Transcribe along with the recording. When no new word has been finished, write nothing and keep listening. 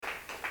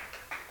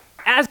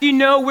As you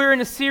know, we're in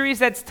a series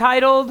that's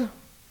titled...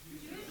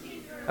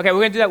 Okay, we're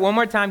going to do that one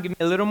more time. Give me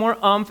a little more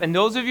oomph. And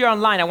those of you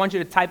online, I want you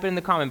to type it in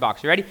the comment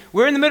box. You ready?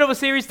 We're in the middle of a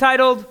series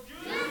titled...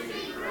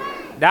 Juicy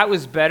Fruit. That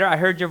was better. I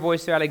heard your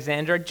voice there,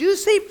 Alexandra.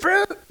 Juicy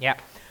Fruit. Yeah.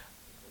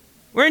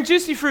 We're in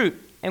Juicy Fruit.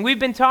 And we've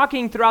been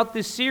talking throughout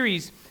this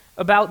series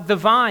about the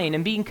vine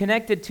and being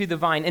connected to the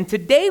vine. And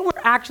today we're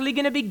actually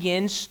going to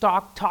begin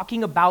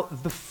talking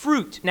about the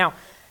fruit. Now,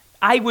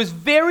 I was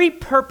very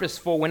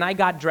purposeful when I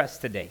got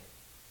dressed today.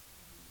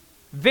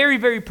 Very,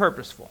 very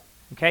purposeful,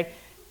 okay?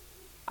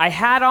 I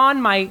had on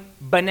my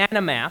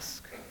banana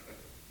mask.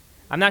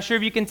 I'm not sure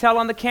if you can tell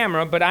on the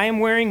camera, but I am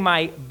wearing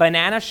my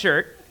banana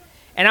shirt,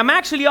 and I'm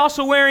actually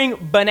also wearing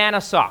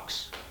banana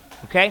socks,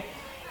 okay?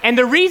 And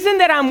the reason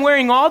that I'm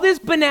wearing all this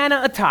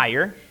banana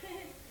attire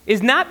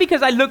is not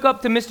because I look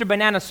up to Mr.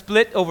 Banana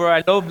Split I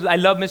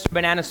love Mr.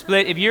 Banana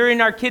Split. If you're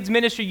in our kids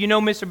ministry, you know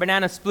Mr.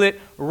 Banana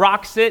Split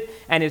rocks it,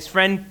 and his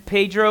friend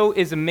Pedro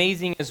is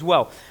amazing as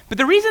well. But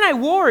the reason I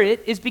wore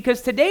it is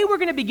because today we're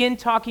going to begin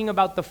talking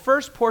about the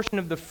first portion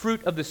of the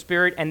fruit of the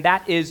Spirit, and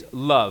that is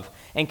love.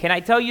 And can I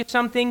tell you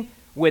something?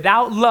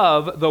 Without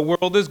love, the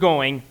world is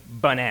going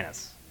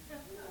bananas.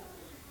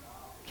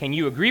 Can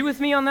you agree with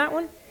me on that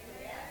one?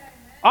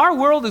 Our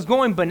world is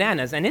going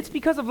bananas, and it's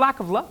because of lack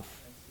of love.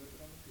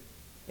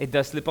 It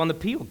does slip on the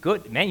peel.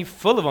 Good. Man, you're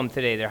full of them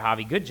today there,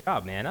 Javi. Good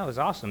job, man. That was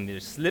awesome. They're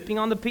slipping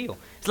on the peel.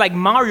 It's like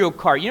Mario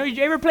Kart. You know,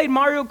 you ever played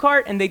Mario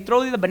Kart and they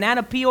throw you the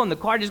banana peel and the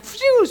car just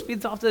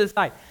speeds off to the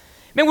side?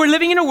 Man, we're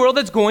living in a world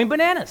that's going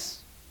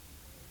bananas.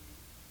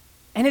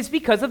 And it's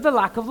because of the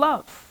lack of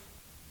love.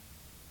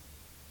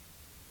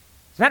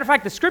 As a matter of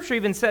fact, the scripture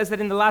even says that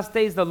in the last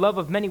days, the love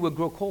of many will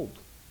grow cold.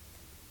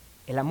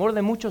 El amor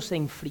de muchos se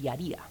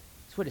enfriaría.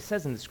 That's what it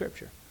says in the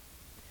scripture.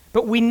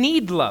 But we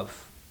need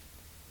love.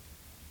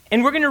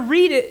 And we're going to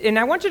read it, and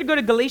I want you to go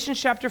to Galatians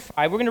chapter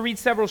 5. We're going to read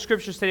several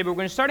scriptures today, but we're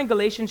going to start in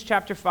Galatians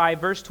chapter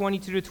 5, verse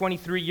 22 to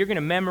 23. You're going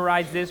to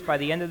memorize this by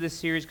the end of this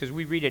series because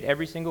we read it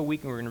every single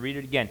week, and we're going to read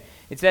it again.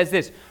 It says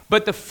this,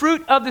 "But the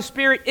fruit of the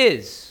Spirit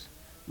is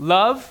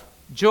love,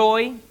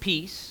 joy,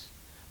 peace,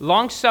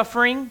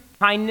 long-suffering,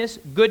 kindness,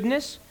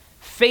 goodness,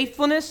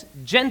 faithfulness,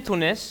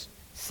 gentleness,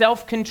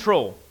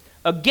 self-control.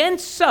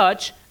 Against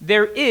such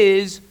there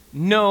is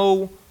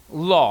no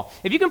law."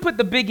 If you can put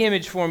the big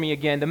image for me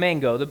again, the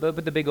mango,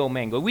 the big old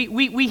mango.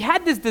 We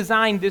had this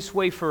designed this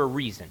way for a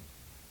reason.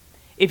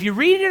 If you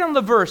read it on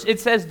the verse, it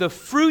says the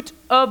fruit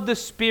of the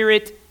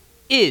Spirit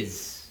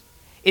is.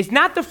 It's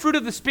not the fruit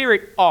of the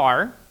Spirit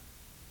are,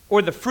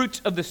 or the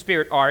fruits of the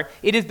Spirit are.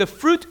 It is the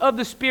fruit of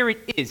the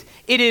Spirit is.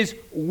 It is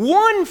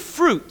one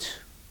fruit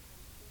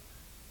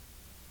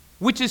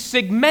which is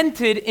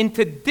segmented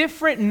into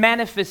different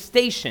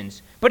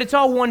manifestations, but it's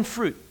all one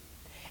fruit.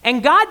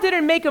 And God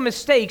didn't make a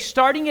mistake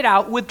starting it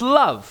out with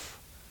love,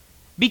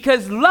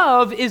 because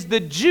love is the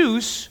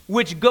juice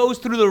which goes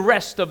through the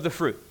rest of the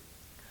fruit.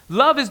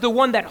 Love is the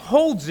one that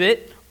holds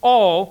it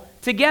all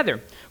together.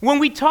 When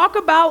we talk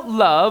about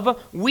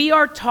love, we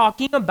are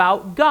talking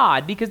about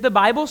God, because the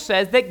Bible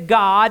says that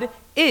God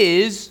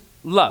is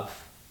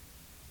love.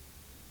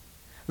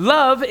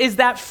 Love is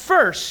that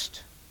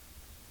first,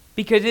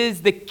 because it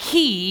is the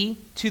key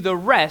to the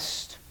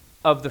rest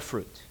of the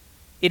fruit.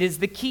 It is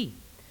the key.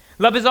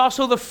 Love is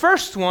also the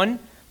first one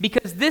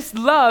because this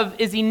love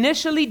is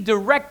initially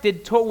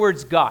directed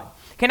towards God.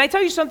 Can I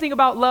tell you something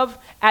about love?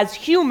 As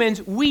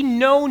humans, we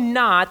know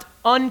not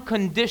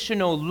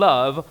unconditional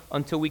love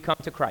until we come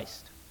to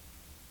Christ.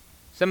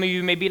 Some of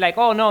you may be like,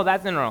 oh, no,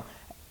 no.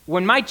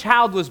 When my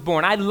child was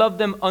born, I loved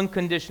them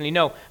unconditionally.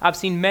 No, I've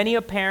seen many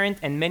a parent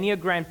and many a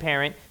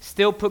grandparent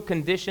still put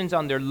conditions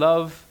on their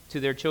love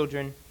to their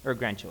children or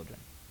grandchildren.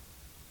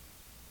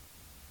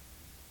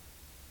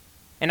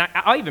 And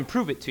I'll even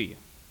prove it to you.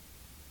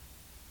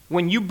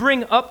 When you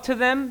bring up to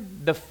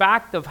them the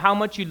fact of how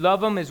much you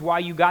love them is why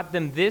you got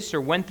them this or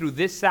went through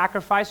this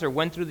sacrifice or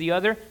went through the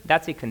other,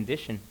 that's a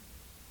condition.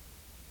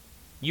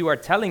 You are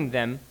telling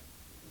them,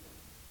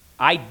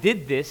 I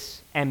did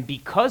this, and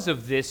because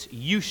of this,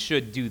 you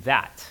should do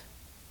that.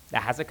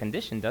 That has a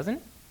condition, doesn't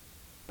it?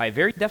 By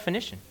very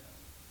definition.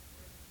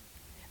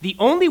 The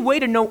only way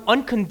to know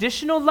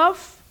unconditional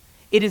love,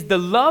 it is the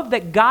love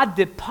that God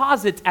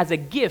deposits as a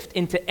gift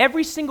into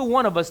every single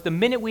one of us the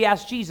minute we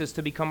ask Jesus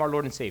to become our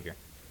Lord and Savior.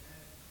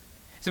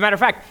 As a matter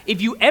of fact,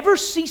 if you ever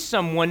see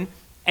someone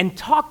and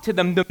talk to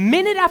them, the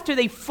minute after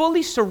they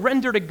fully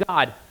surrender to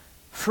God,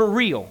 for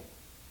real,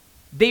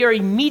 they are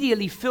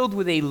immediately filled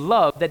with a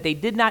love that they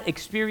did not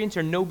experience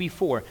or know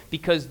before,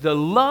 because the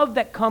love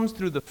that comes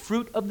through the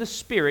fruit of the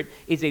Spirit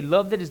is a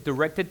love that is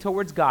directed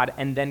towards God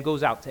and then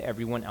goes out to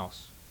everyone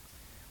else.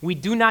 We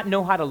do not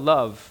know how to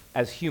love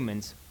as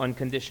humans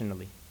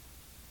unconditionally,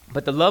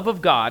 but the love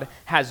of God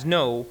has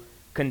no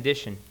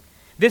condition.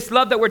 This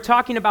love that we're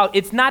talking about,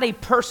 it's not a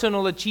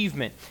personal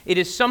achievement. It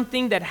is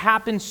something that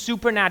happens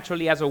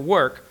supernaturally as a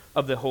work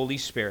of the Holy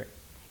Spirit.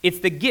 It's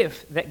the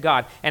gift that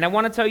God, and I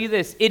want to tell you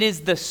this, it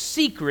is the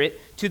secret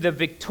to the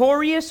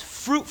victorious,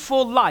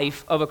 fruitful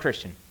life of a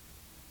Christian.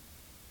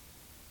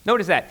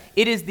 Notice that.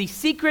 It is the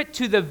secret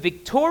to the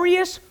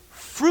victorious,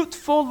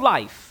 fruitful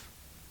life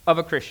of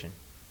a Christian.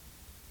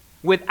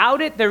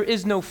 Without it, there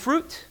is no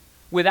fruit.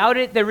 Without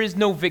it, there is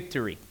no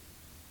victory.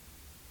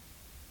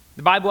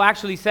 The Bible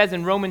actually says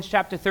in Romans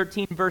chapter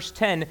 13, verse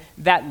 10,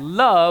 that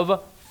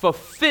love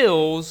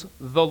fulfills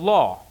the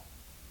law.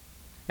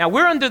 Now,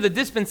 we're under the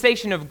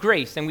dispensation of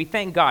grace, and we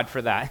thank God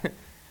for that.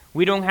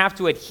 We don't have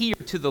to adhere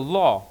to the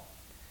law.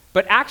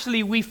 But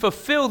actually, we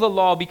fulfill the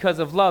law because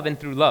of love and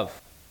through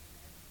love.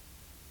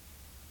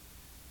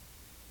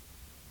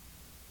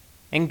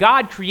 And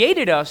God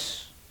created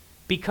us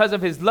because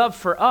of his love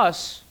for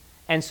us,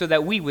 and so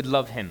that we would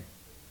love him.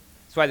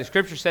 That's why the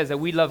scripture says that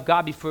we love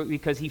God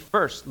because he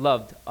first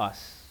loved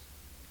us.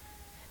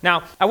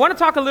 Now, I want to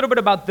talk a little bit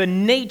about the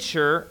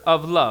nature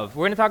of love.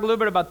 We're going to talk a little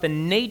bit about the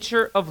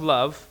nature of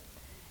love,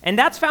 and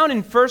that's found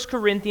in 1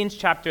 Corinthians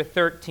chapter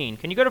 13.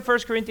 Can you go to 1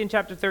 Corinthians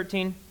chapter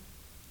 13?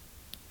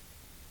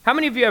 How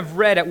many of you have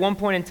read at one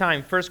point in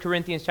time 1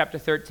 Corinthians chapter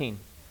 13?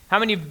 How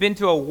many have been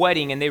to a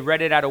wedding and they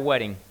read it at a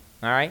wedding?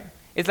 All right?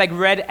 It's like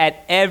read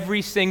at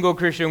every single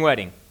Christian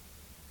wedding.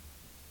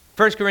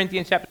 1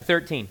 Corinthians chapter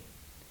 13.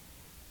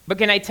 But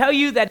can I tell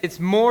you that it's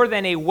more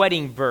than a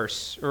wedding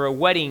verse or a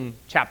wedding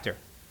chapter?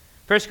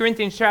 1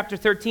 Corinthians chapter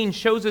 13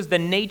 shows us the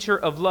nature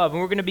of love.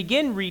 And we're going to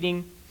begin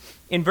reading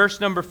in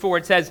verse number 4.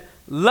 It says,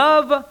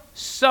 "Love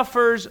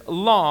suffers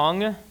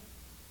long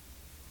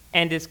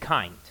and is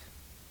kind."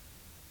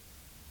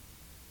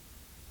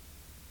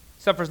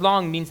 Suffers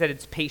long means that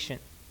it's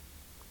patient.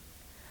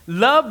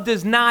 Love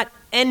does not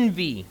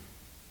envy.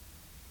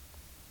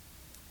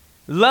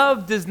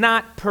 Love does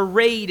not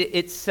parade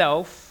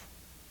itself.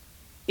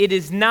 It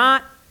is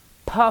not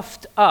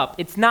puffed up.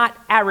 It's not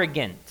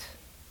arrogant.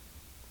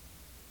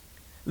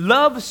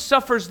 Love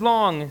suffers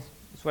long.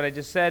 That's what I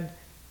just said.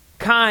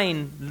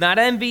 Kind, not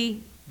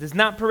envy, does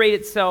not parade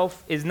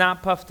itself, is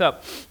not puffed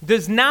up.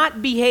 Does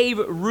not behave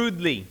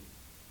rudely.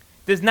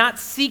 Does not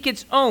seek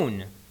its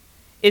own.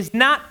 Is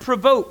not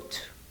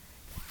provoked.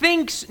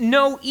 Thinks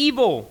no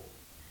evil.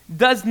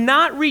 Does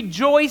not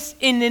rejoice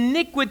in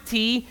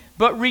iniquity,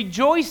 but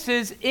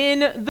rejoices in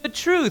the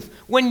truth.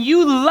 When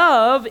you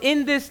love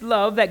in this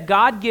love that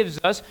God gives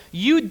us,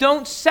 you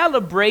don't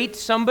celebrate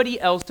somebody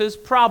else's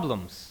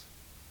problems.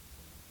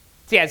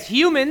 See, as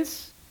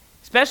humans,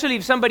 especially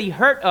if somebody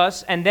hurt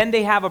us and then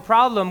they have a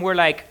problem, we're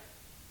like,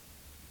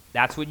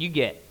 that's what you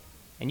get.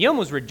 And you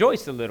almost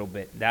rejoice a little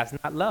bit. That's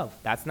not love.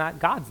 That's not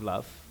God's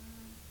love.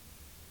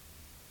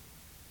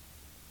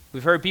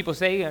 We've heard people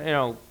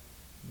say,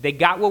 they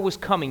got what was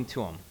coming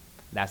to them.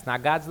 That's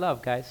not God's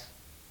love, guys.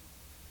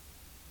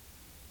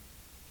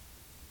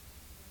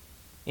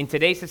 In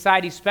today's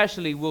society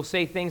especially, we'll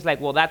say things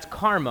like, well, that's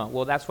karma.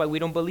 Well, that's why we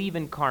don't believe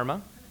in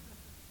karma.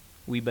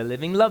 We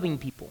believe in loving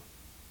people.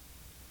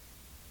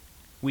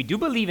 We do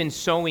believe in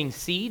sowing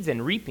seeds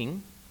and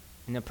reaping,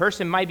 and a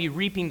person might be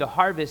reaping the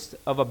harvest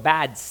of a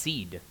bad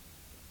seed.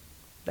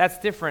 That's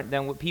different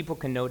than what people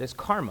connote as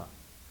karma.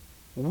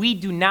 We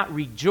do not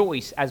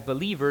rejoice as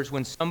believers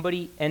when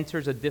somebody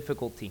enters a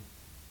difficulty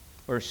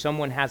or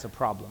someone has a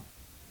problem.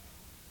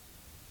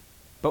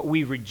 But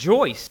we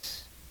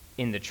rejoice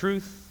in the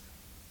truth.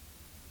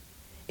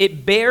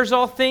 It bears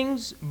all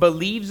things,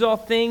 believes all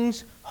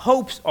things,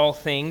 hopes all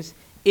things.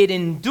 It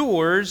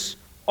endures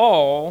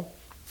all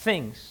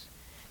things.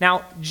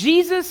 Now,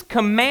 Jesus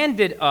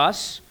commanded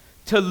us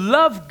to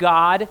love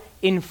God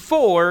in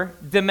 4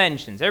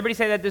 dimensions. Everybody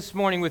say that this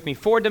morning with me.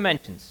 4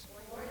 dimensions.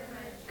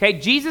 Okay,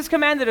 Jesus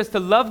commanded us to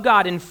love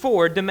God in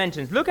 4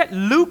 dimensions. Look at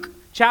Luke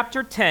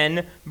chapter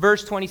 10,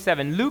 verse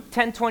 27. Luke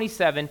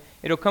 10:27.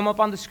 It'll come up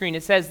on the screen.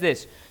 It says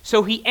this.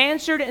 "So he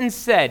answered and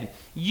said,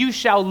 you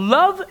shall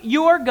love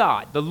your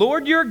God, the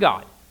Lord your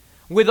God,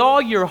 with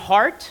all your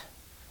heart,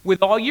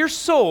 with all your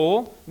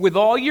soul, with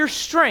all your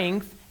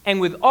strength, and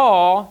with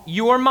all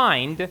your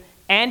mind,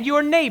 and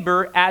your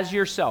neighbor as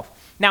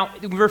yourself." Now,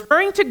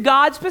 referring to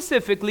God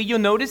specifically, you'll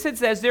notice it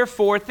says there are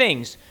 4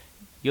 things.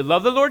 You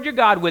love the Lord your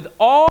God with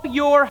all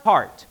your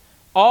heart,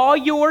 all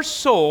your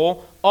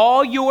soul,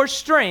 all your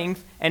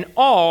strength, and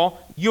all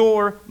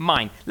your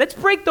mind. Let's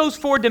break those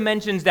 4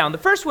 dimensions down. The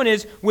first one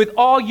is with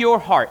all your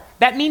heart.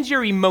 That means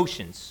your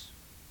emotions.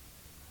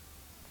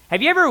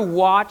 Have you ever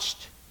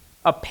watched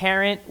a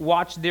parent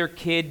watch their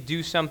kid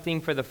do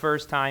something for the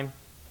first time?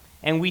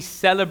 And we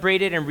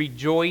celebrate it and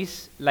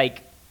rejoice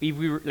like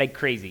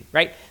crazy,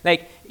 right?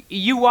 Like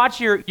you watch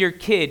your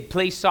kid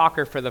play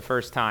soccer for the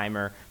first time,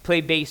 or play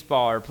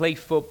baseball, or play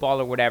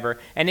football, or whatever.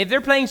 And if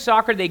they're playing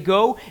soccer, they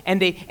go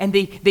and they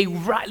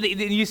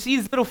you see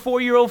this little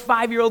 4-year-old,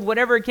 5-year-old,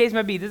 whatever the case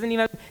might be. Doesn't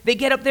even. They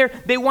get up there,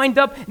 they wind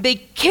up, they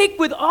kick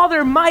with all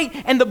their might,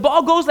 and the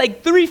ball goes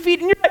like 3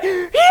 feet, and you're like,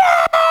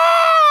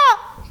 yeah,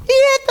 he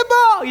hit the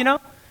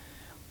ball,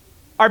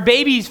 Our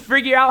babies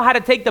figure out how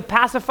to take the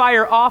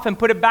pacifier off and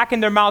put it back in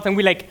their mouth, and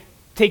we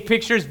take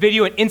pictures,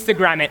 video, and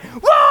Instagram it.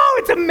 Whoa,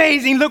 it's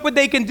amazing. Look what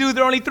they can do.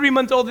 They're only 3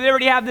 months old. They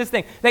already have this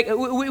thing.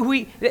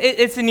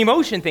 It's an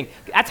emotion thing.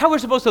 That's how we're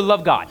supposed to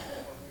love God.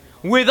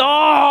 With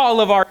all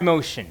of our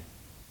emotion.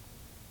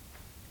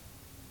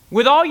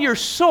 With all your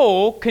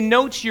soul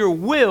connotes your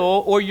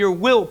will or your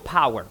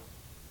willpower.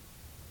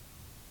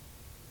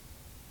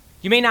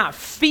 You may not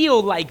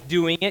feel like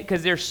doing it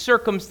because there's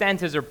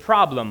circumstances or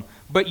problem,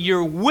 but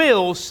your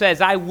will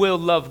says, I will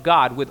love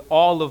God with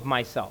all of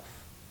myself.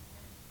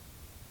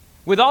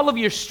 With all of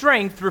your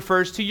strength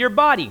refers to your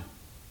body.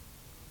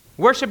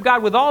 Worship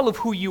God with all of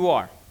who you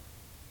are.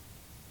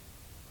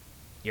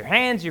 Your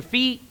hands, your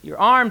feet, your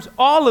arms,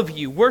 all of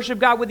you. Worship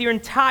God with your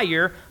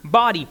entire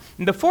body.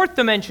 And the fourth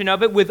dimension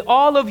of it, with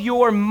all of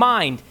your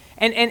mind.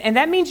 And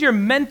that means your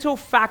mental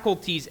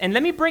faculties. And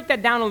let me break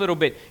that down a little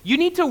bit. You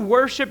need to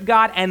worship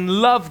God and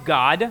love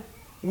God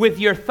with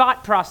your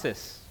thought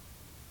process,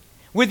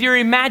 with your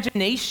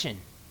imagination,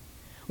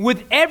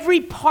 with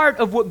every part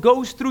of what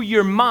goes through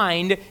your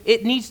mind.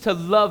 It needs to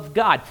love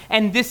God.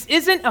 And this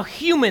isn't a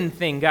human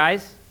thing,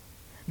 guys.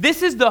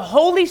 This is the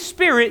Holy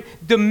Spirit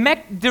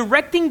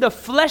directing the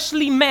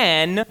fleshly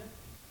man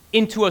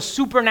into a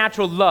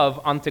supernatural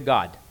love unto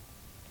God.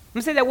 Let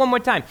me say that one more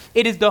time.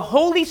 It is the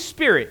Holy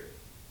Spirit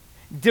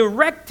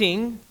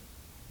directing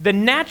the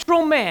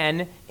natural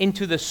man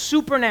into the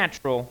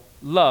supernatural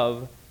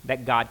love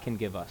that God can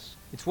give us.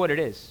 It's what it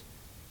is.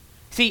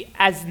 See,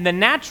 as the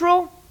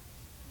natural,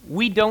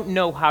 we don't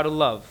know how to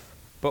love.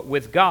 But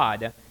with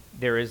God,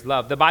 there is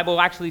love. The Bible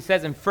actually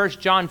says in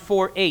 1 John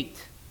 4:8,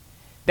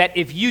 that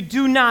if you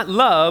do not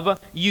love,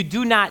 you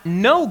do not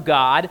know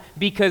God,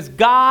 because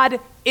God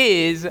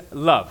is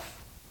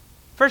love.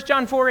 1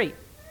 John 4:8.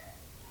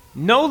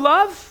 No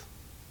love?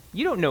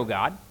 You don't know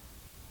God.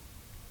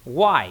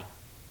 Why?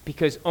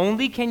 Because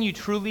only can you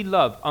truly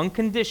love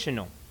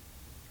unconditional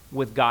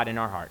with God in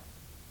our heart.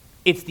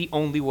 It's the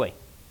only way.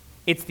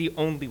 It's the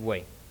only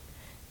way.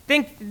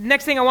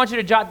 Next thing I want you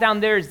to jot down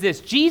there is this.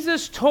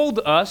 Jesus told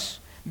us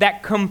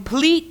that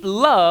complete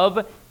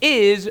love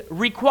is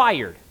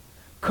required.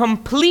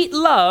 Complete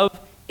love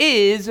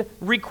is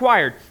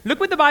required. Look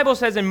what the Bible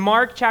says in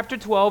Mark chapter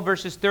 12,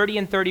 verses 30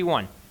 and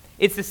 31.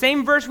 It's the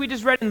same verse we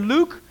just read in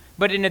Luke,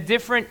 but in a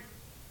different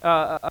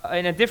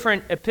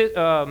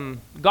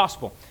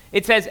gospel.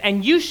 It says,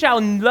 "And you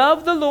shall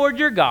love the Lord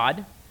your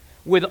God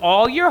with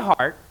all your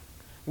heart,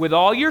 with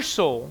all your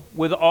soul,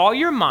 with all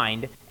your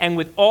mind, and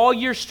with all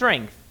your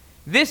strength.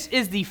 This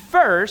is the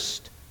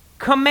first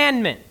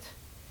commandment.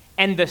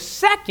 And the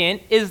second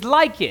is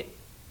like it.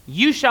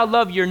 You shall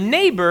love your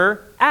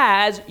neighbor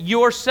as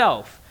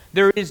yourself.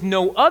 There is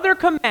no other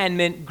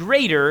commandment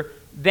greater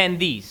than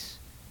these."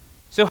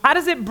 So how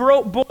does it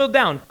boil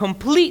down?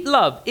 Complete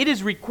love. It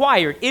is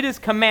required. It is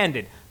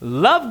commanded.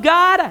 Love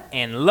God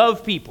and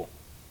love people.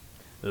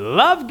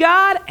 Love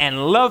God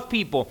and love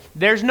people.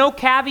 There's no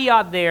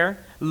caveat there.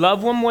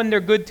 Love them when they're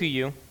good to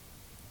you.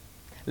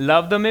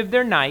 Love them if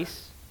they're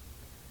nice.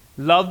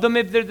 Love them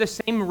if they're the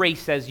same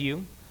race as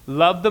you.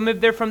 Love them if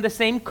they're from the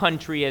same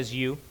country as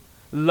you.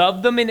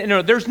 Love them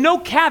there's no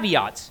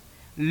caveats.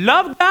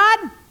 Love God,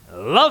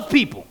 love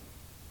people.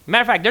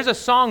 Matter of fact, there's a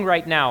song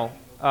right now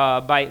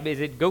is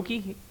it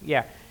Goki?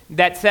 Yeah.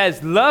 That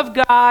says, love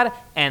God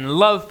and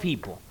love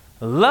people.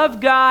 Love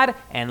God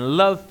and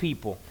love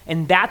people.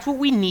 And that's what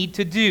we need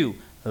to do.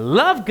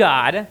 Love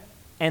God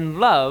and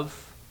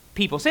love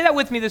people. Say that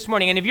with me this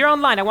morning. And if you're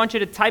online, I want you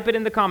to type it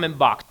in the comment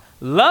box.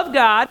 Love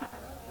God,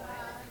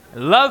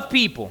 love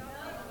people.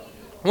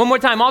 One more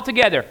time, all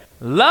together.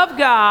 Love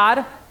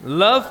God,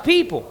 love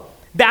people.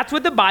 That's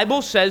what the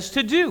Bible says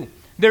to do.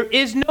 There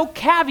is no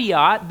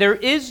caveat. There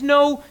is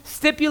no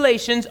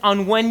stipulations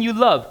on when you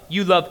love.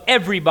 You love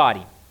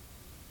everybody.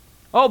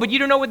 Oh, but you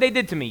don't know what they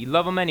did to me. You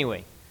love them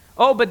anyway.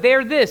 Oh, but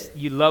they're this.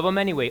 You love them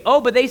anyway. Oh,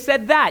 but they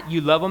said that.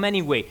 You love them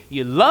anyway.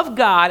 You love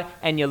God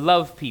and you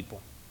love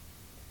people.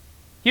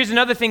 Here's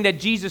another thing that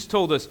Jesus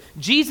told us.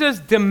 Jesus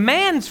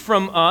demands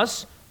from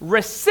us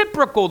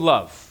reciprocal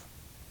love.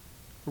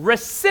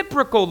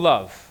 Reciprocal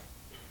love.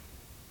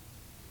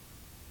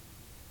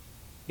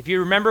 If you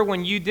remember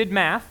when you did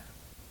math,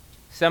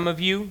 some of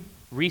you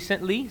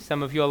recently,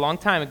 some of you a long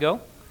time ago,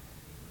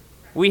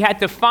 we had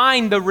to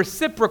find the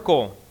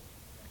reciprocal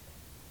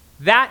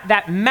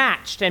that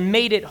matched and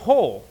made it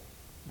whole,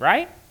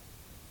 right?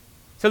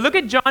 So look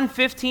at John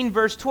 15,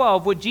 verse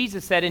 12, what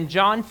Jesus said in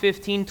John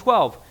 15,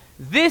 12.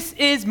 "This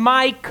is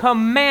my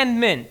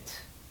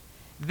commandment,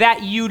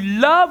 that you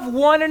love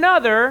one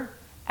another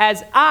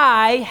as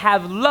I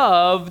have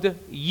loved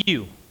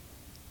you."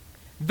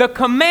 The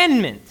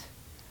commandment.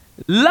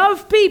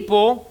 Love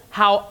people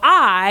how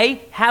I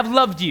have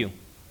loved you.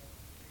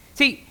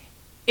 See,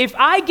 if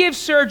I give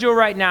Sergio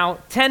right now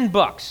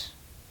 $10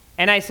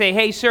 and I say,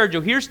 "Hey,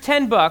 Sergio, here's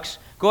 $10.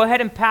 Go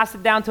ahead and pass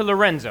it down to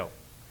Lorenzo."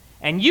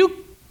 And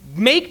you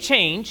make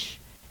change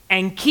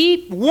and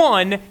keep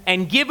one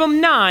and give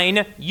him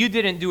 9, you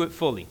didn't do it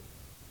fully.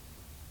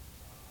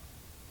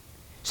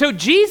 So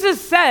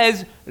Jesus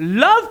says,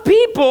 love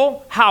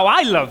people how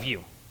I love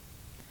you.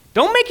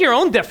 Don't make your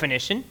own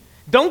definition.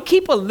 Don't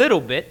keep a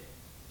little bit.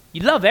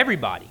 You love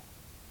everybody.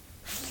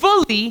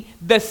 Fully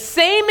the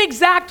same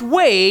exact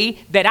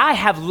way that I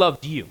have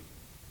loved you.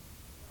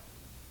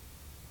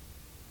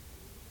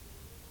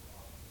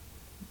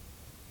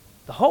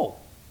 The whole.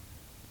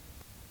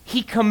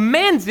 He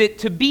commands it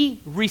to be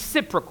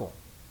reciprocal.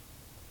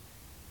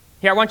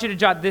 Here, I want you to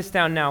jot this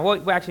down now.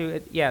 Well,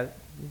 actually, yeah,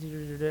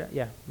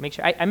 Yeah, make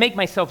sure. I make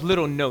myself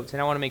little notes,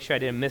 and I want to make sure I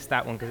didn't miss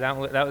that one because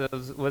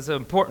that was an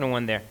important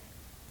one there.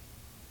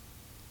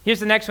 Here's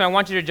the next one. I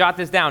want you to jot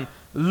this down.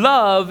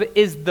 Love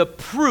is the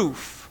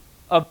proof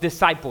of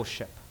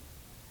discipleship.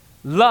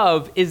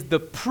 Love is the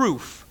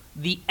proof,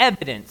 the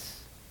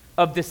evidence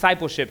of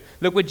discipleship.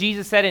 Look what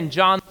Jesus said in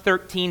John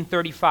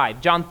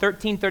 13:35. John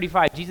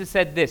 13:35, Jesus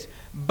said this,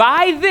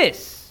 "By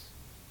this,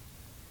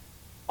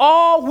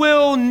 all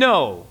will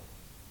know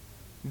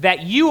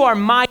that you are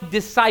my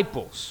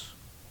disciples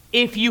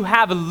if you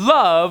have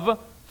love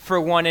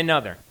for one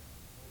another."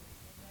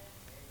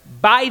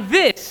 By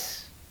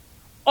this,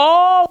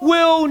 all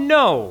will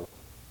know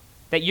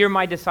that you're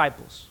my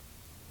disciples.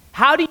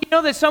 How do you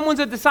know that someone's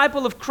a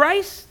disciple of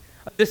Christ?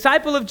 A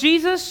disciple of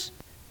Jesus?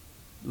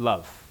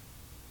 Love.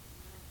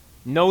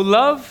 No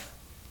love,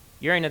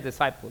 you ain't a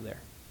disciple there.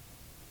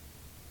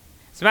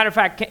 As a matter of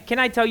fact, can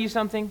I tell you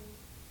something?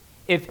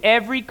 If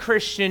every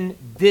Christian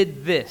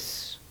did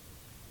this,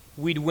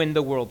 we'd win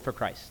the world for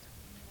Christ.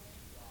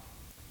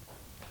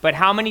 But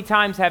how many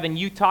times haven't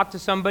you talked to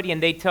somebody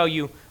and they tell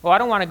you, "Oh, I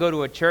don't want to go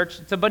to a church.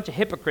 It's a bunch of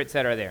hypocrites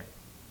that are there."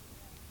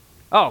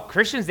 Oh,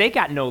 Christians, they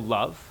got no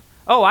love.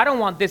 Oh, I don't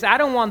want this. I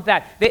don't want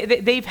that.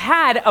 They've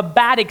had a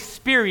bad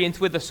experience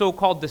with a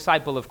so-called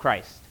disciple of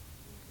Christ.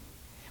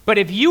 But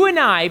if you and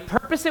I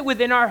purpose it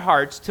within our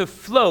hearts to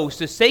flow,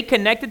 to stay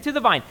connected to the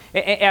vine,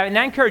 and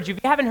I encourage you,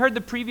 if you haven't heard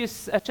the previous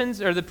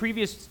sessions or the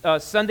previous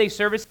Sunday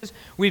services,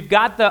 we've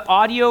got the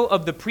audio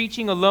of the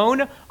preaching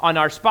alone on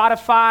our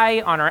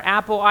Spotify, on our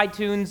Apple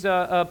iTunes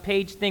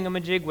page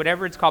thingamajig,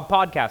 whatever it's called,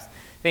 podcast.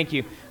 Thank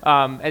you.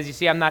 As you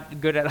see, I'm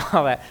not good at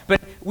all that. But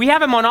we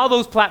have them on all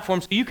those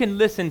platforms so you can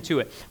listen to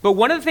it. But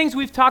one of the things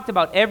we've talked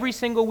about every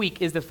single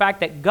week is the fact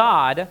that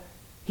God,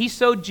 He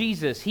sowed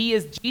Jesus.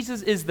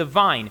 Jesus is the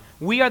vine.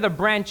 We are the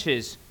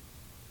branches.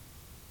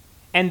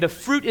 And the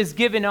fruit is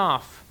given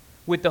off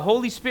with the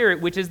Holy Spirit,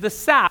 which is the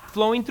sap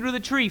flowing through the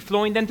tree,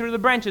 flowing then through the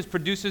branches,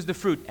 produces the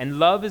fruit. And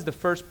love is the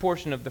first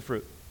portion of the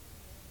fruit.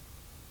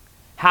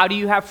 How do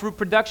you have fruit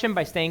production?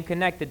 By staying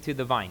connected to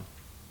the vine.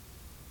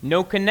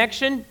 No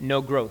connection,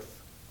 no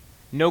growth.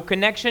 No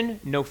connection,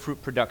 no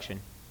fruit production.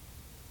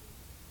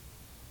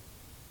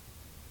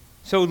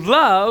 So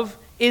love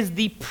is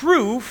the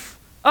proof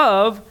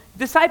of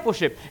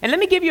discipleship. And let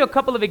me give you a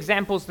couple of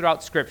examples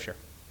throughout Scripture.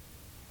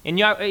 And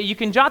you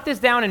can jot this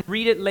down and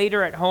read it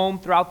later at home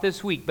throughout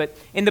this week. But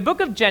in the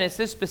book of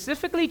Genesis,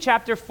 specifically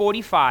chapter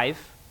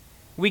 45,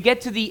 we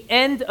get to the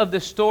end of the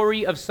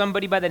story of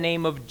somebody by the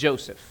name of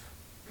Joseph.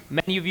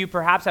 Many of you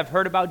perhaps have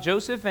heard about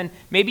Joseph, and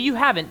maybe you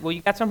haven't. Well,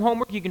 you got some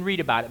homework, you can read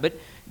about it. But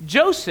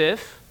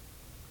Joseph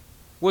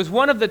was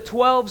one of the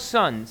 12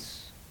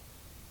 sons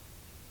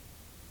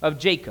of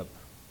Jacob.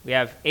 We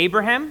have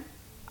Abraham,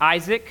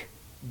 Isaac,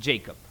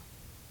 Jacob.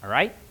 All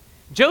right?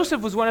 Joseph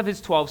was one of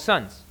his 12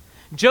 sons.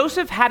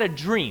 Joseph had a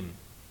dream,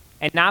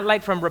 and not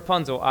like from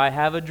Rapunzel, "I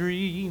have a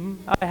dream,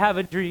 I have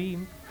a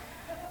dream."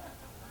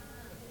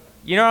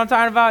 You know what I'm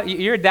talking about?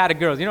 You're a dad of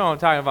girls. You know what I'm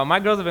talking about. My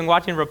girls have been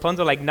watching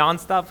Rapunzel like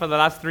nonstop for the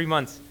last 3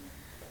 months.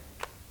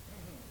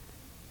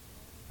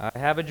 I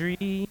have a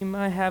dream,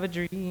 I have a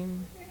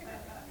dream.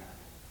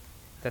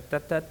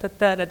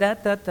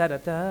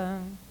 Da-da-da-da-da-da-da-da-da-da.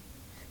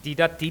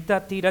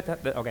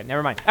 Dee-da-dee-da-dee-da-da. Okay,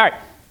 never mind. All right.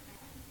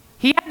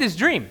 He had this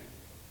dream,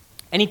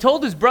 and he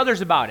told his brothers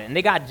about it, and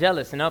they got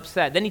jealous and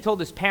upset. Then he told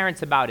his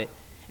parents about it,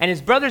 and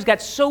his brothers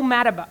got so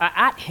mad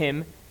at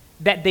him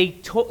that they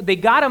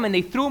got him and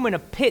they threw him in a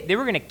pit. They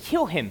were going to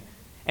kill him.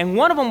 And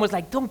one of them was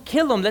like, "Don't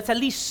kill him. Let's at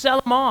least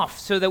sell him off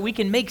so that we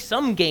can make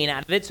some gain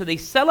out of it." So they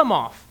sell him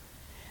off.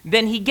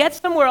 Then he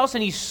gets somewhere else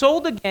and he's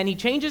sold again. He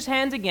changes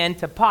hands again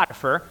to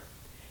Potiphar.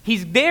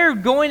 He's there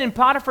going in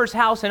Potiphar's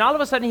house, and all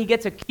of a sudden he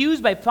gets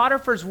accused by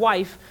Potiphar's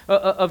wife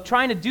of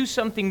trying to do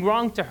something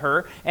wrong to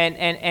her,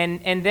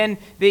 and then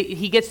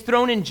he gets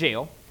thrown in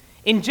jail.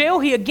 In jail,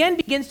 he again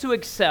begins to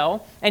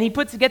excel, and he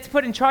gets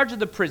put in charge of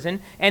the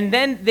prison, and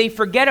then they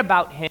forget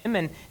about him.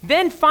 And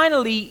then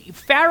finally,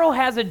 Pharaoh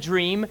has a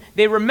dream.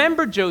 They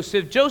remember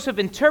Joseph. Joseph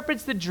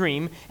interprets the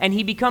dream, and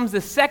he becomes the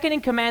second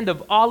in command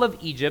of all of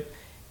Egypt,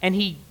 and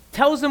he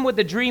tells them what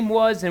the dream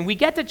was, and we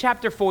get to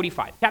chapter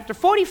 45. Chapter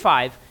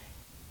 45,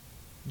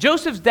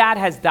 Joseph's dad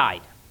has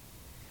died.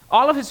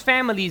 All of his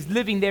family is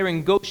living there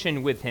in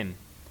Goshen with him.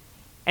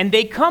 And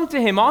they come to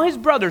him, all his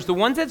brothers, the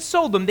ones that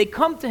sold him, they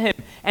come to him,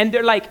 and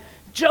they're like,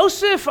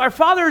 "Joseph, our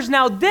father is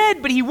now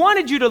dead, but he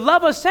wanted you to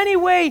love us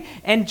anyway."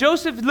 And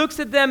Joseph looks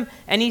at them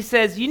and he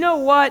says, "You know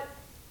what?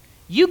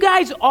 You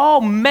guys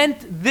all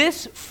meant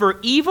this for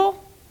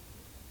evil,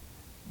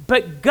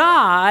 but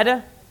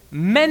God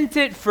meant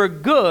it for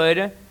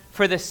good,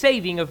 for the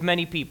saving of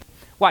many people."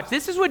 Watch,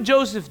 this is what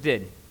Joseph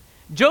did.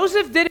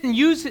 Joseph didn't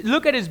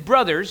look at his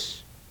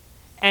brothers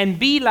and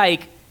be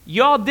like,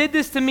 "Y'all did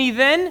this to me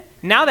then.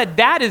 Now that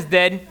dad is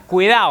dead,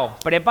 cuidado,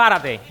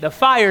 prepárate. The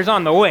fire's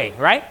on the way,"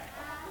 right?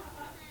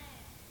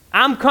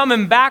 "I'm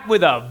coming back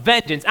with a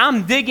vengeance.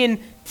 I'm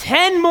digging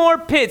 10 more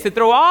pits to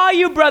throw all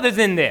you brothers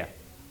in there."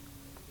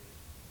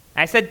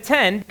 I said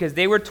 10 because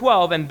they were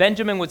 12, and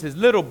Benjamin was his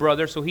little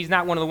brother, so he's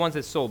not one of the ones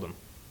that sold him.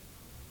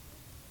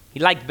 He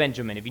liked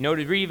Benjamin. If you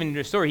notice, read even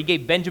the story, he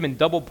gave Benjamin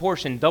double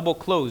portion, double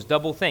clothes,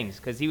 double things,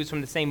 because he was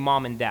from the same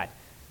mom and dad.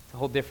 It's a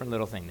whole different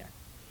little thing there.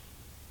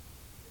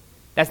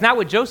 That's not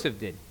what Joseph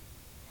did.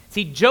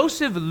 See,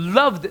 Joseph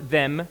loved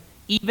them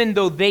even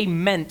though they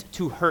meant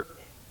to hurt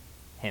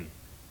him.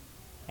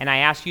 And I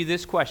ask you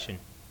this question.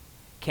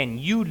 Can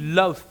you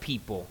love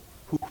people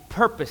who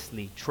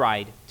purposely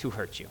tried to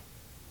hurt you?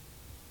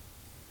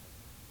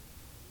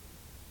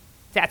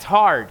 That's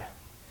hard,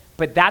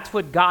 but that's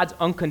what God's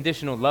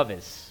unconditional love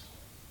is.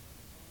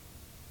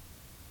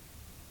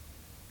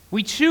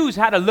 We choose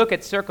how to look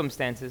at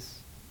circumstances.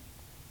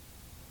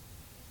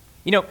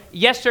 You know,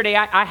 yesterday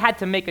I had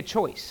to make a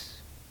choice.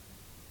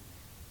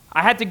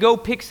 I had to go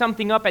pick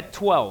something up at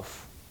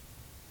 12.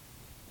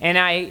 And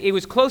it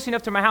was close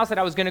enough to my house that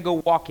I was going to go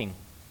walking.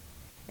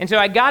 And so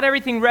I got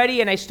everything ready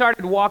and I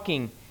started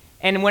walking.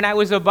 And when I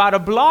was about a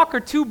block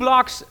or 2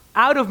 blocks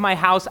out of my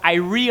house, I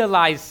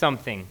realized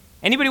something.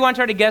 Anybody want to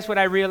try to guess what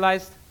I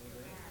realized?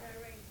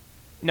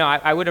 No,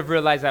 I would have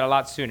realized that a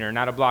lot sooner,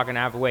 not a block and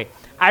a half away.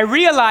 I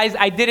realized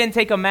I didn't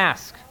take a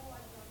mask.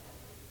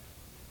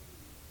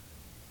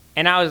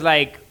 And I was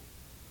like,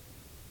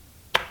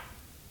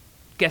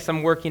 guess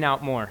I'm working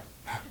out more.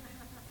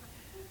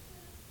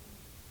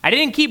 I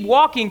didn't keep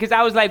walking because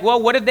I was like,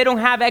 well, what if they don't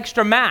have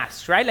extra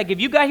masks, right? Like if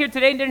you got here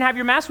today and didn't have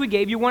your mask, we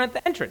gave you one at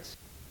the entrance.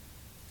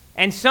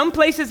 And some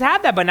places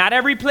have that, but not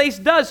every place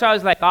does. So I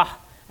was like,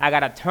 I got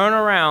to turn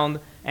around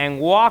and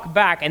walk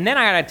back. And then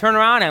I got to turn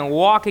around and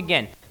walk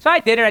again. So I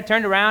did it. I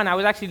turned around. I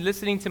was actually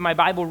listening to my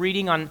Bible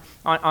reading on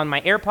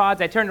my AirPods.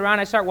 I turned around.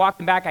 I start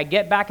walking back. I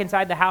get back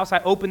inside the house. I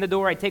open the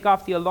door. I take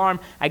off the alarm.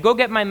 I go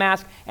get my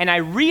mask. And I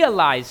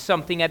realized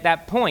something at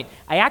that point.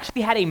 I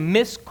actually had a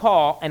missed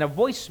call and a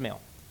voicemail.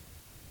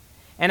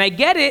 And I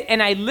get it,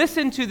 and I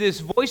listen to this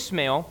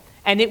voicemail,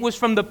 and it was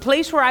from the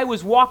place where I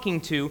was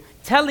walking to,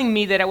 telling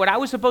me that what I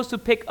was supposed to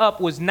pick up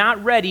was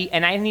not ready,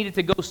 and I needed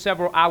to go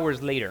several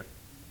hours later.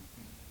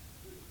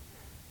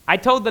 I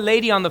told the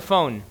lady on the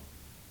phone,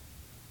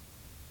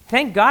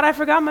 thank God I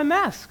forgot my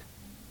mask.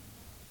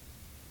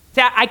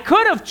 See, I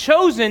could have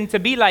chosen to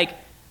be like,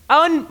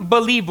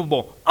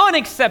 unbelievable,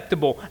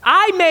 unacceptable.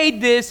 I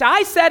made this.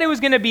 I said it was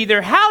going to be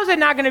there. How is it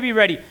not going to be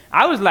ready?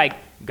 I was like,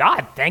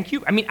 God, thank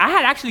you. I mean, I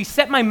had actually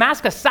set my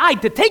mask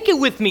aside to take it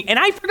with me, and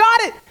I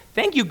forgot it.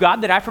 Thank you, God,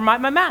 that I forgot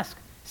my mask.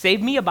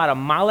 Saved me about a 1.5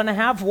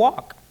 mile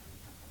walk.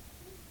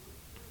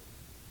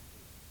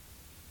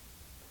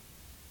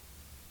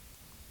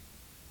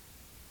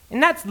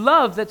 And that's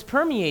love that's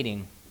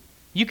permeating.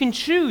 You can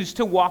choose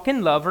to walk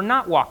in love or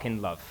not walk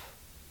in love.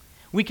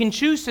 We can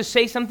choose to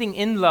say something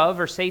in love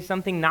or say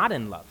something not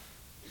in love.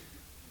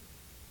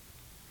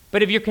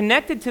 But if you're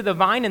connected to the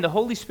vine and the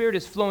Holy Spirit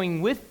is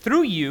flowing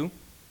through you,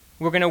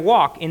 we're going to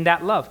walk in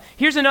that love.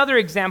 Here's another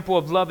example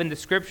of love in the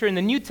Scripture in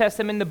the New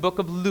Testament in the book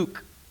of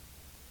Luke.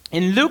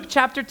 In Luke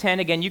chapter 10,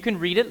 again, you can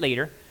read it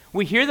later,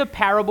 we hear the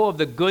parable of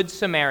the Good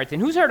Samaritan.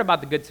 Who's heard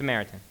about the Good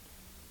Samaritan?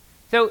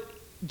 So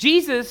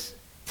Jesus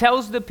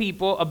tells the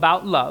people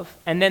about love,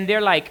 and then they're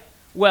like,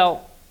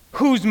 well,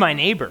 who's my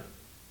neighbor?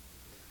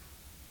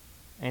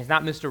 And it's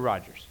not Mr.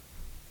 Rogers.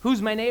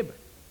 Who's my neighbor?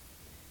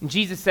 And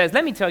Jesus says,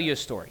 let me tell you a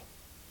story.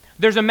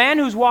 There's a man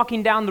who's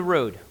walking down the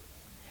road.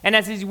 And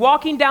as he's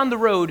walking down the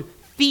road,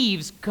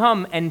 thieves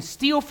come and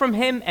steal from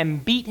him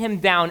and beat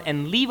him down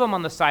and leave him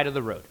on the side of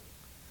the road.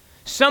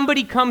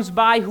 Somebody comes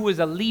by who is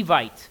a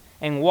Levite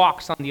and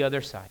walks on the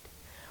other side.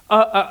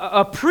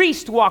 A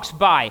priest walks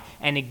by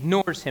and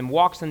ignores him,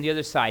 walks on the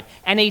other side.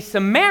 And a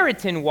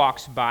Samaritan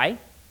walks by,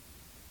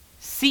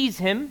 sees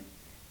him,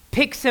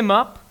 picks him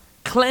up,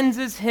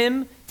 cleanses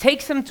him,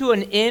 takes him to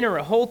an inn or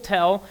a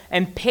hotel,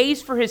 and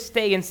pays for his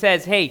stay and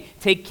says, hey,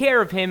 take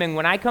care of him, and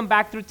when I come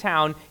back through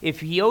town, if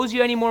he owes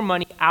you any more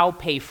money, I'll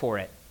pay for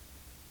it.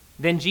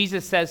 Then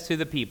Jesus says to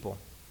the people,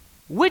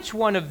 which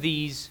one of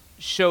these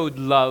showed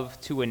love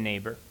to a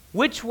neighbor?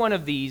 Which one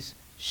of these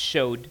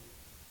showed?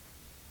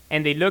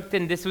 And they looked,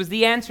 and this was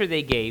the answer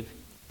they gave.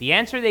 The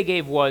answer they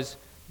gave was,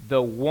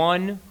 the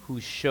one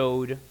who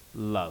showed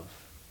love.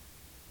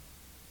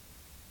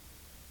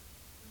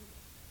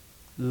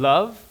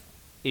 Love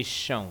is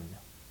shown,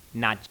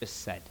 not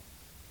just said.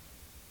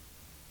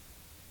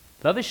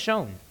 Love is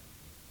shown,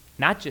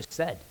 not just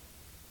said.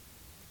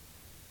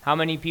 How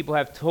many people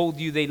have told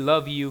you they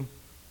love you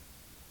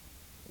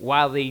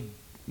while they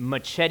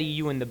machete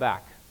you in the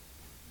back?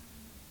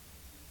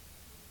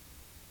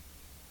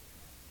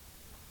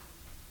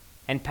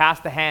 And pass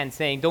the hand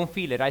saying, don't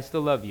feel it, I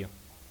still love you.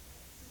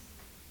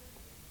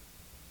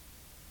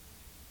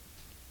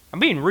 I'm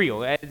being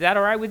real. Is that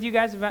all right with you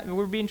guys?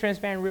 We're being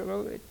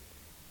transparent.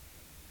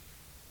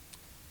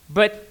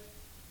 But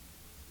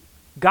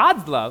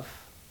God's love,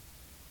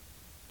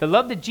 the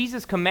love that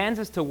Jesus commands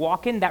us to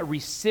walk in, that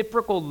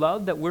reciprocal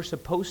love that we're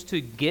supposed to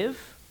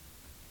give,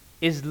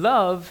 is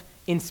love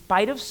in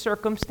spite of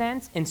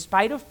circumstance, in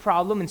spite of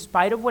problem, in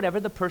spite of whatever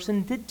the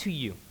person did to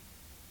you.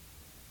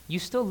 You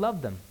still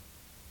love them.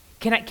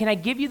 Can I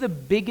give you the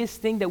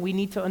biggest thing that we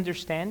need to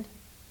understand?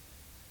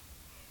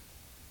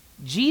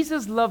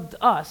 Jesus loved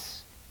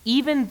us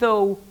even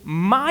though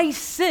my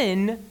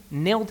sin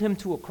nailed him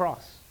to a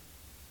cross.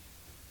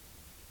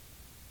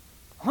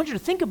 I want you to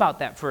think about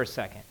that for a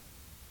second.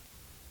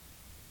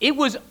 It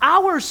was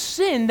our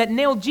sin that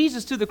nailed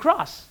Jesus to the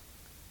cross,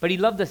 but he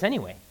loved us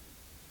anyway.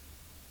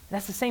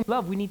 That's the same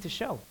love we need to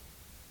show.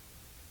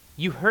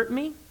 You hurt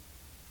me,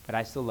 but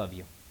I still love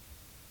you.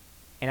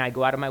 And I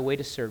go out of my way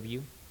to serve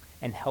you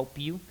and help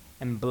you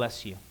and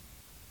bless you.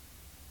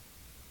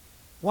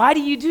 Why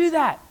do you do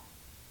that?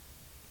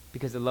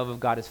 Because the love of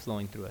God is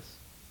flowing through us.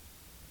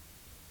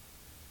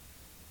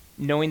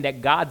 Knowing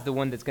that God's the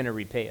one that's going to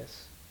repay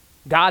us.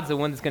 God's the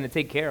one that's going to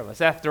take care of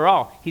us. After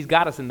all, he's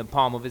got us in the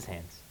palm of his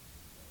hands.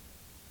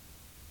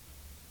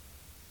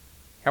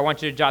 I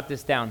want you to jot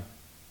this down.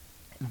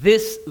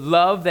 This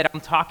love that I'm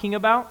talking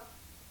about,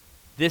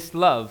 this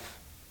love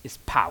is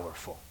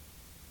powerful.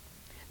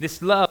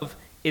 This love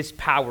is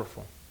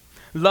powerful.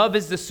 Love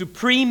is the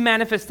supreme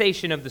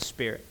manifestation of the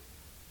Spirit.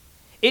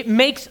 It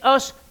makes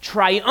us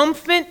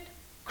triumphant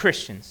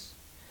Christians.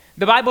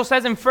 The Bible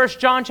says in 1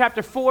 John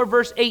chapter 4,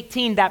 verse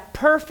 18, that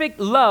perfect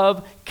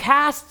love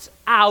casts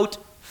out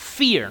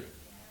fear.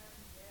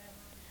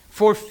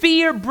 For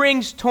fear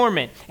brings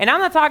torment. And I'm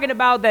not talking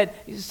about that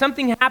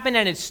something happened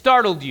and it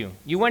startled you.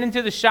 You went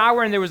into the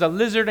shower and there was a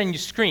lizard and you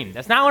screamed.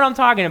 That's not what I'm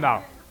talking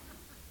about.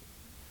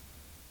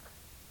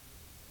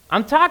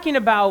 I'm talking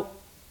about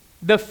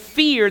the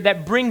fear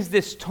that brings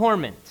this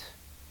torment.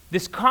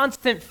 This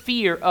constant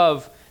fear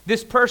of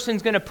this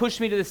person's going to push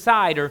me to the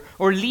side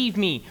or leave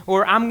me,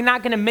 or I'm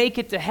not going to make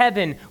it to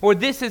heaven, or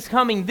this is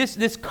coming.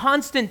 This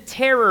constant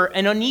terror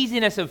and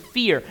uneasiness of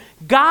fear.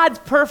 God's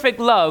perfect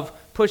love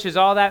pushes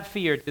all that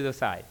fear to the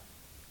side,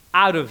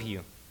 out of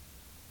you.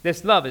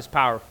 This love is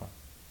powerful.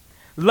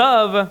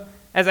 Love,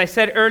 as I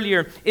said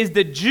earlier, is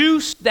the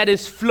juice that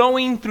is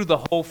flowing through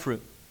the whole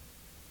fruit.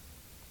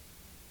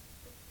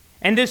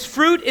 And this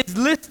fruit is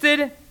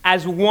listed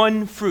as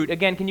one fruit.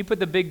 Again, can you put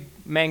the big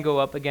mango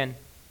up again?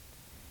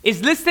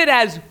 It's listed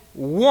as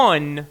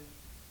one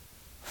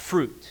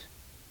fruit.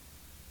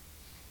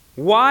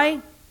 Why?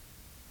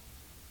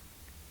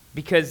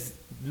 Because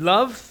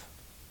love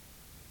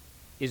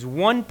is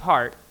one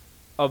part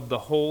of the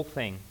whole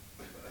thing.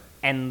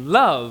 And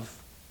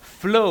love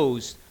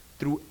flows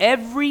through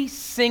every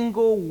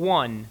single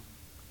one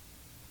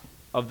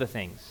of the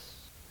things.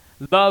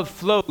 Love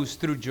flows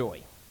through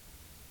joy.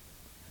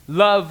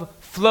 Love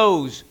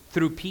flows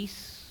through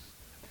peace,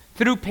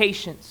 through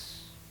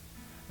patience.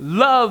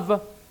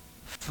 Love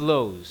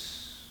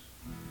flows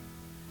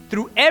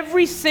through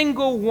every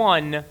single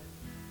one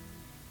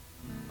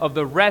of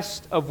the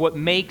rest of what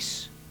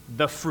makes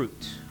the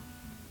fruit.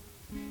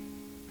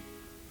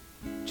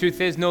 Truth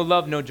is, no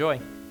love, no joy.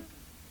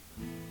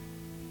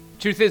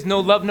 Truth is, no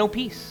love, no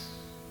peace.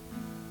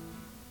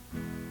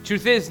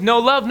 Truth is, no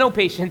love, no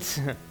patience.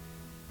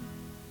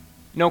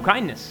 No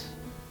kindness.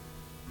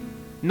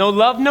 No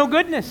love, no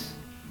goodness.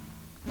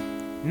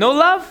 No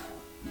love,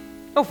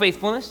 no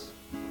faithfulness.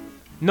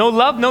 No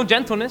love, no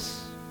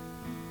gentleness.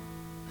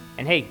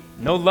 And hey,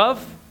 no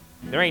love,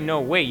 there ain't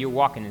no way you're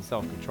walking in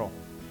self-control.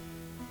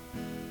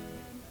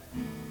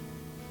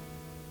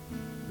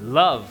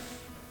 Love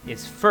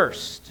is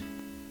first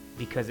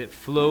because it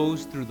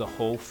flows through the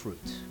whole fruit.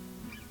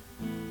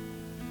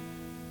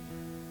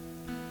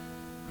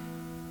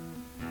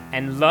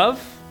 And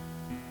love,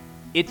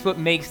 it's what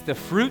makes the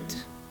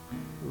fruit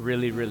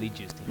really, really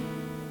juicy.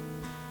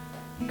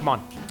 Come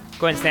on,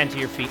 go ahead and stand to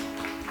your feet.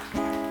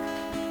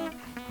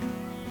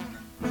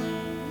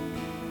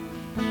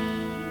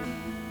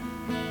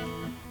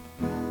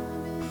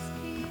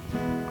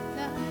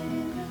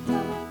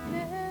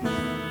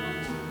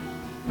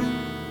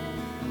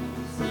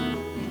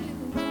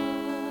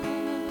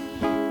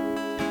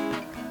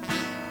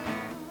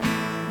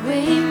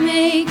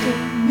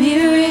 Waymaker,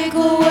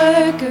 miracle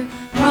worker,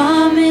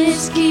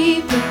 promise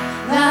keeper,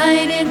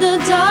 light in the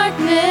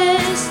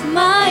darkness,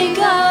 my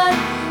God,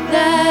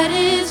 that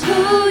is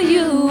who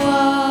you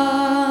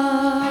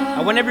are.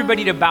 I want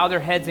everybody to bow their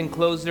heads and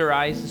close their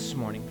eyes this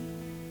morning.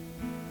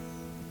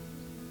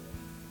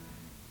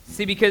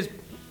 See, because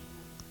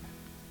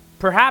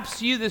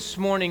perhaps you this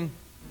morning,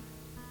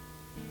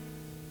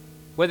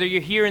 whether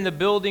you're here in the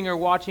building or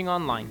watching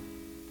online,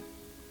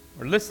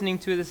 or listening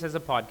to this as a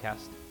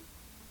podcast,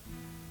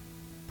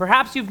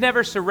 perhaps you've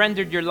never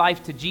surrendered your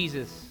life to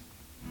Jesus,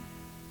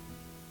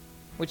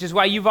 which is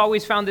why you've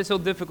always found it so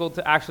difficult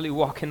to actually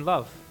walk in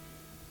love,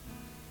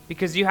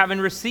 because you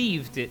haven't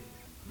received it.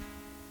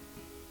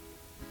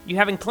 You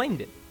haven't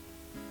claimed it.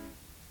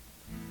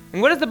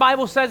 And what does the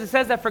Bible say? It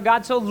says that for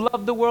God so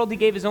loved the world, he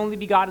gave his only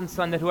begotten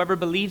Son, that whoever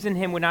believes in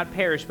him would not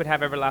perish but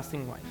have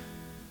everlasting life.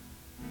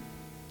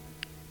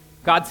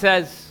 God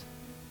says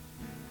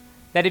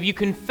that if you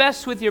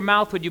confess with your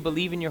mouth what you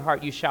believe in your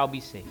heart, you shall be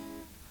saved.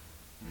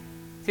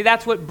 See,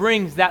 that's what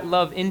brings that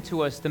love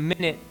into us the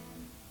minute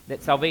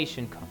that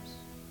salvation comes.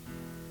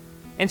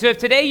 And so if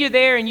today you're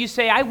there and you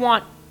say, I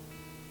want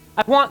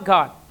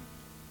God.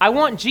 I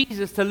want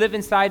Jesus to live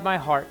inside my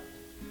heart.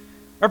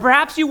 Or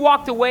perhaps you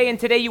walked away and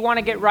today you want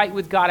to get right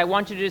with God. I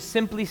want you to just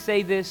simply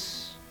say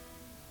this.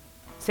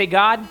 Say,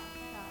 God,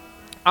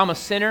 I'm a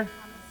sinner,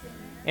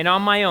 and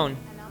on my own,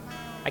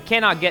 I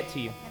cannot get to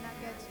you.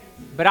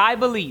 But I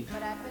believe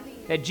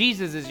that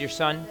Jesus is your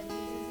son,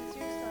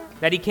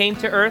 that he came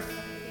to earth,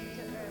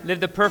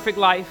 lived a perfect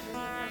life,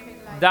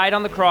 died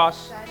on the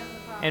cross,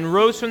 and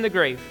rose from the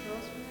grave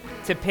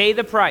to pay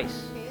the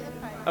price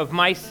of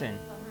my sin,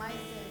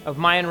 of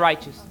my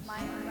unrighteousness.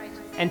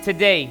 And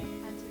today,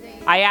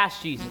 I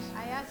ask Jesus,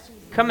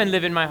 come and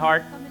live in my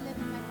heart,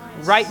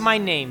 write my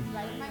name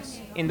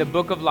in the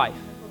book of life.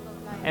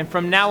 And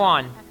from now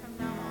on,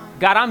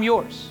 God, I'm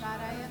yours.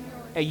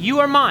 You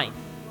are mine.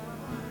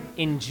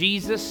 In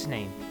Jesus'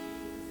 name,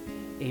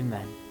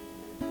 amen.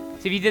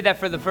 See, if you did that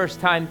for the first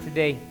time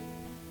today,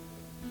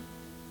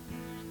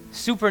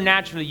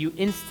 supernaturally, you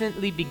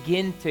instantly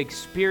begin to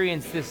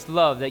experience this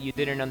love that you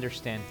didn't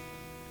understand.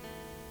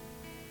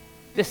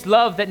 This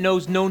love that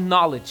knows no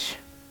knowledge,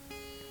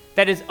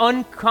 that is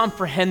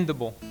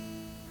uncomprehendable.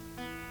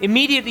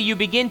 Immediately, you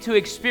begin to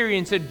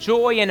experience a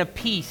joy and a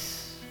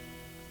peace.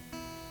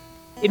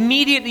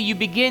 Immediately, you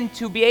begin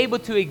to be able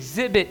to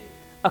exhibit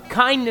a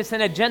kindness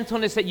and a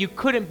gentleness that you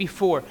couldn't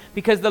before,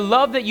 because the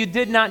love that you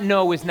did not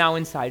know is now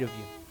inside of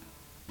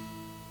you.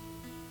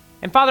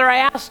 And Father, I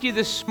ask you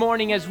this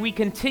morning as we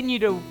continue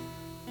to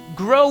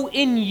grow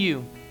in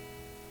you,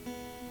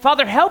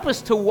 Father, help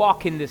us to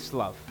walk in this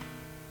love,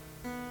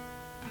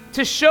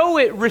 to show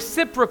it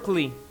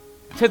reciprocally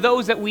to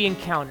those that we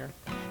encounter.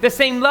 The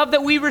same love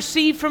that we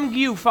receive from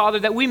you, Father,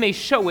 that we may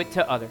show it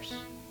to others.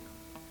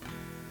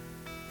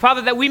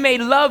 Father, that we may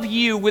love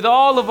you with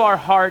all of our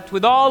heart,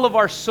 with all of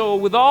our soul,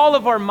 with all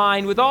of our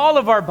mind, with all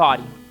of our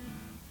body.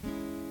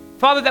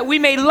 Father, that we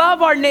may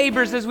love our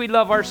neighbors as we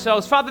love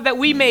ourselves. Father, that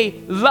we may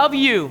love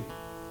you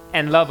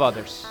and love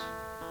others.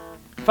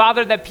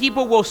 Father, that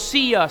people will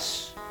see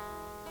us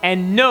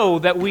and know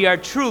that we are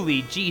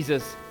truly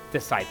Jesus'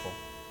 disciple.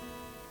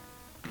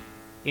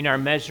 In our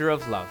measure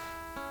of love.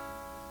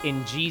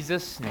 In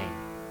Jesus' name,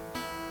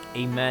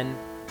 amen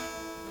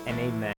and amen.